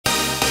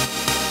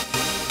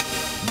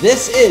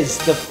This is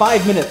the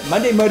 5-Minute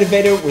Monday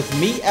Motivator with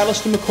me,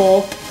 Alistair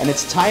McCall, and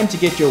it's time to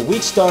get your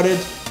week started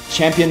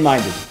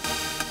champion-minded.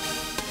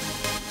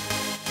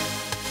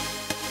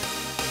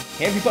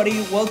 Hey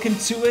everybody, welcome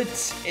to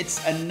it.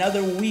 It's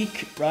another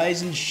week,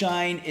 rise and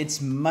shine.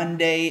 It's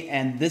Monday,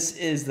 and this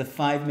is the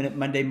 5-Minute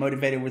Monday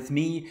Motivator with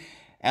me,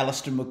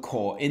 Alistair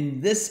McCall.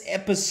 In this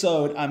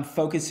episode, I'm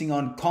focusing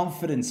on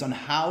confidence, on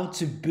how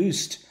to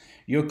boost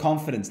your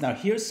confidence. Now,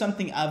 here's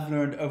something I've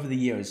learned over the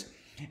years,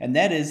 and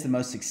that is the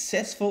most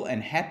successful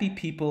and happy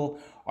people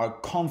are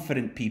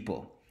confident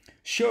people.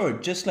 Sure,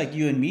 just like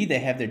you and me, they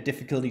have their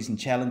difficulties and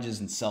challenges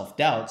and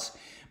self-doubts,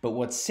 but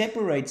what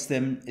separates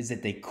them is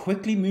that they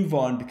quickly move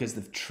on because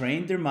they've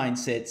trained their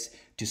mindsets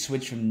to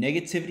switch from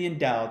negativity and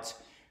doubt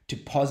to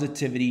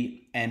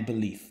positivity and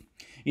belief.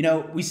 You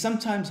know, we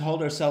sometimes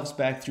hold ourselves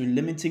back through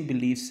limiting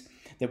beliefs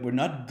that we're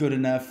not good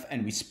enough,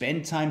 and we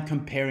spend time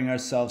comparing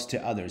ourselves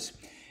to others.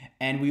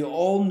 And we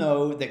all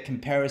know that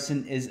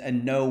comparison is a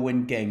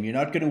no-win game. You're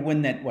not going to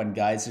win that one,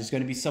 guys. There's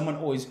going to be someone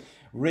always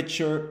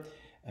richer,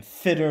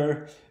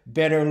 fitter,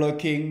 better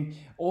looking,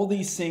 all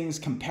these things.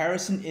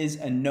 Comparison is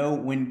a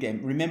no-win game.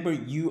 Remember,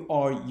 you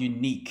are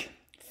unique.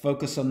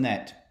 Focus on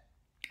that.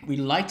 We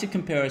like to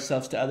compare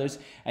ourselves to others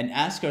and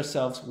ask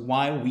ourselves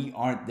why we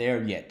aren't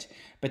there yet.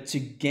 But to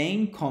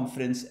gain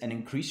confidence and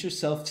increase your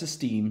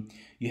self-esteem,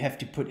 you have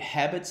to put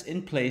habits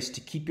in place to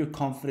keep your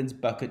confidence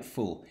bucket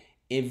full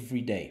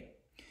every day.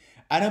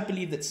 I don't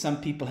believe that some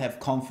people have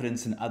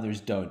confidence and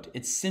others don't.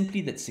 It's simply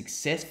that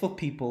successful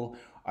people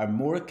are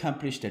more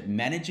accomplished at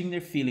managing their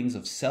feelings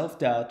of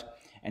self-doubt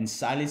and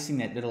silencing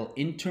that little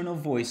internal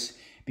voice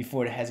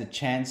before it has a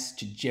chance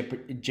to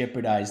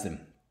jeopardize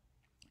them.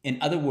 In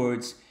other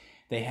words,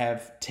 they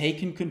have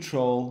taken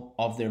control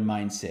of their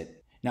mindset.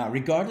 Now,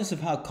 regardless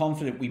of how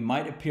confident we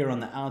might appear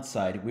on the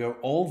outside, we are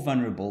all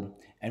vulnerable,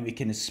 and we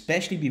can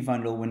especially be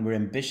vulnerable when we're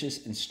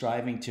ambitious and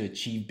striving to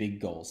achieve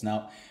big goals.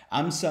 Now,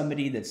 I'm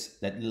somebody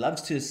that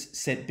loves to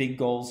set big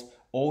goals,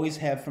 always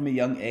have from a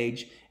young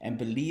age, and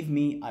believe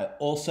me, I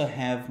also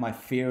have my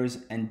fears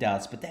and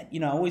doubts, but that,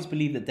 I always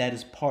believe that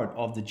is part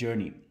of the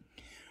journey.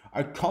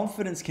 Our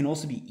confidence can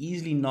also be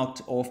easily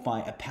knocked off by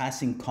a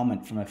passing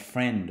comment from a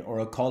friend or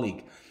a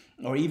colleague,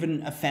 or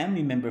even a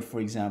family member, for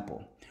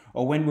example.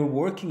 Or when we're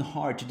working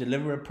hard to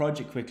deliver a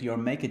project quickly or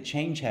make a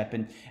change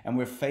happen and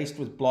we're faced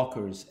with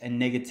blockers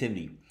and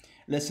negativity.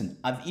 Listen,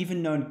 I've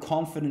even known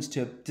confidence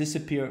to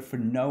disappear for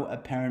no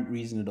apparent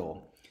reason at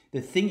all.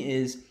 The thing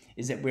is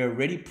that we're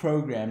already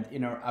programmed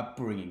in our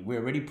upbringing.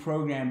 We're already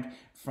programmed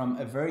from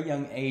a very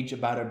young age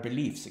about our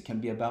beliefs. It can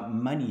be about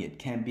money. It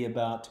can be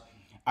about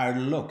our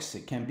looks.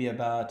 It can be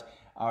about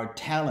our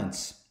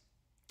talents.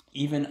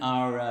 Even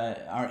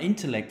our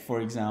intellect, for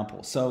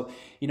example. So,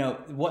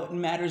 what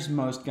matters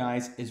most,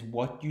 guys, is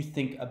what you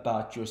think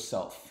about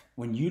yourself.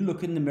 When you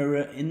look in the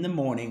mirror in the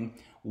morning,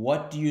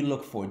 what do you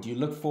look for? Do you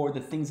look for the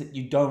things that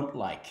you don't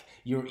like?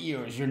 Your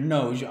ears, your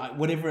nose,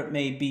 whatever it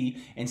may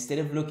be, instead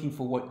of looking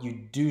for what you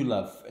do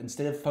love,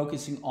 instead of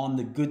focusing on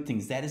the good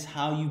things. That is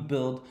how you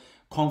build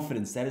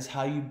confidence. That is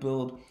how you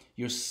build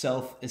your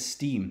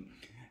self-esteem.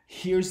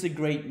 Here's the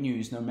great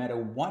news. No matter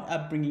what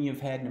upbringing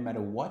you've had, no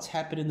matter what's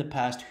happened in the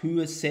past, who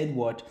has said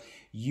what,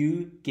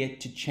 you get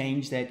to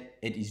change that.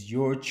 It is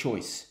your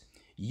choice.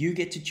 You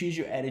get to choose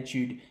your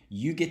attitude.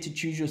 You get to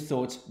choose your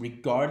thoughts,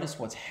 regardless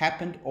what's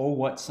happened or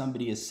what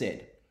somebody has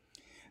said.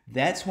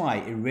 That's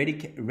why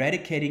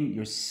eradicating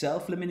your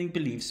self-limiting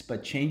beliefs by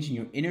changing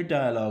your inner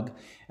dialogue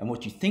and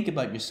what you think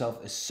about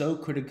yourself is so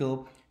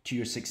critical to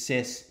your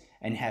success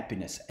and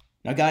happiness.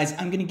 Now, guys,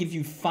 I'm going to give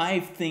you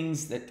 5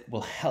 things that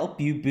will help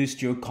you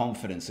boost your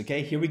confidence.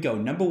 Okay, here we go.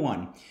 Number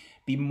 1,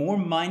 be more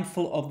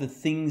mindful of the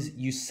things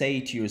you say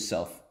to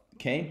yourself.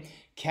 Okay,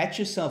 catch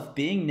yourself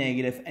being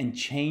negative and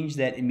change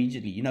that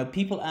immediately.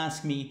 People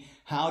ask me,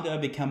 how do I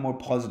become more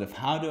positive?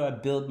 How do I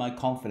build my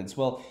confidence?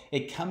 Well,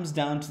 it comes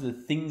down to the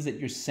things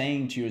that you're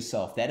saying to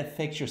yourself. That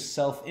affects your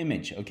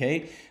self-image.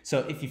 Okay,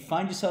 so if you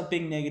find yourself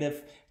being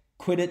negative,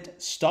 quit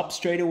it, stop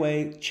straight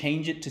away,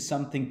 change it to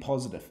something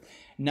positive.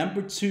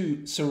 Number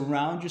 2,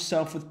 surround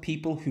yourself with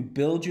people who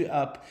build you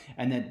up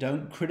and that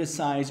don't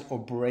criticize or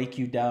break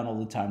you down all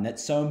the time.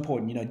 That's so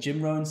important.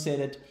 Jim Rohn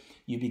said it,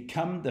 you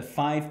become the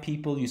 5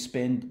 people you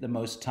spend the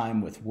most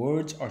time with.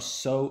 Words are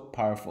so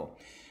powerful.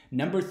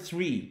 Number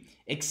 3,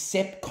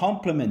 accept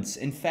compliments.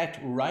 In fact,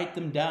 write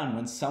them down.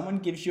 When someone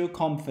gives you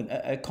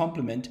a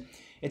compliment,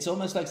 it's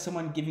almost like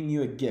someone giving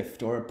you a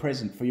gift or a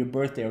present for your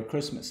birthday or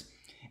Christmas.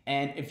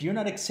 And if you're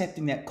not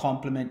accepting that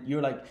compliment,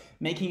 you're like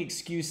making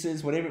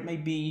excuses, whatever it may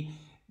be,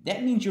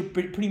 that means you're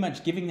pretty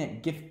much giving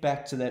that gift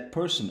back to that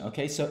person.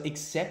 Okay, so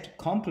accept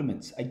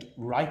compliments.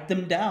 Write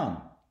them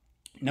down.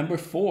 Number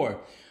 4,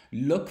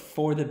 look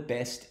for the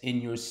best in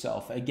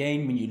yourself.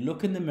 Again, when you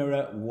look in the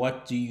mirror,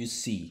 what do you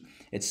see?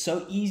 It's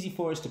so easy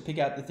for us to pick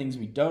out the things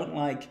we don't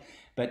like,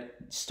 but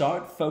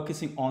start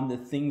focusing on the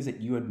things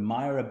that you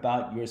admire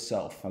about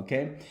yourself.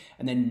 Okay,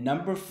 and then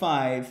number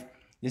 5,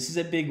 this is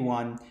a big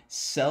one.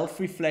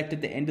 Self-reflect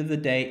at the end of the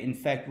day. In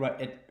fact,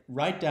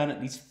 write down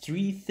at least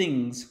 3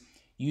 things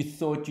you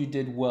thought you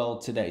did well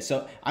today.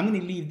 So I'm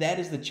going to leave that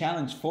as the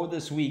challenge for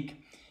this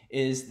week,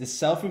 is the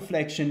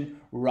self-reflection,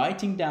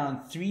 writing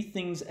down 3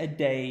 things a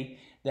day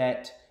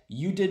that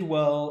you did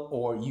well,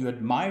 or you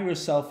admire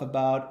yourself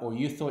about, or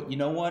you thought, you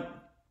know what,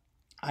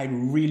 I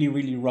really,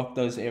 really rock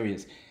those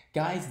areas.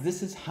 Guys,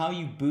 this is how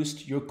you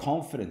boost your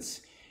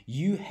confidence.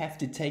 You have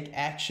to take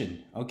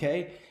action,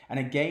 okay? And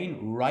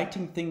again,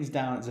 writing things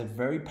down is a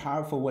very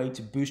powerful way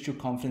to boost your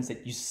confidence,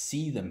 that you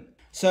see them.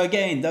 So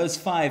again, those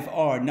 5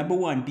 are: number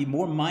 1, be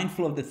more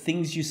mindful of the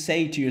things you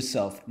say to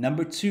yourself.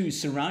 Number 2,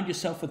 surround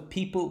yourself with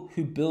people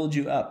who build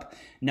you up.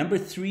 Number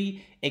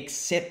 3,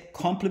 accept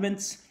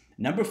compliments.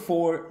 Number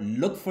 4,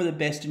 look for the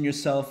best in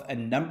yourself.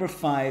 And number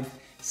 5,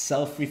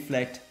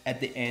 self-reflect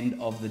at the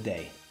end of the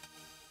day.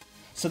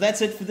 So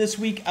that's it for this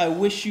week. I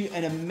wish you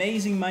an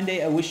amazing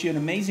Monday. I wish you an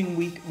amazing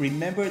week.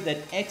 Remember that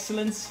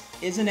excellence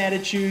is an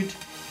attitude.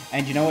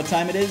 And you know what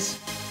time it is?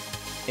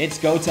 It's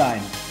go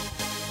time.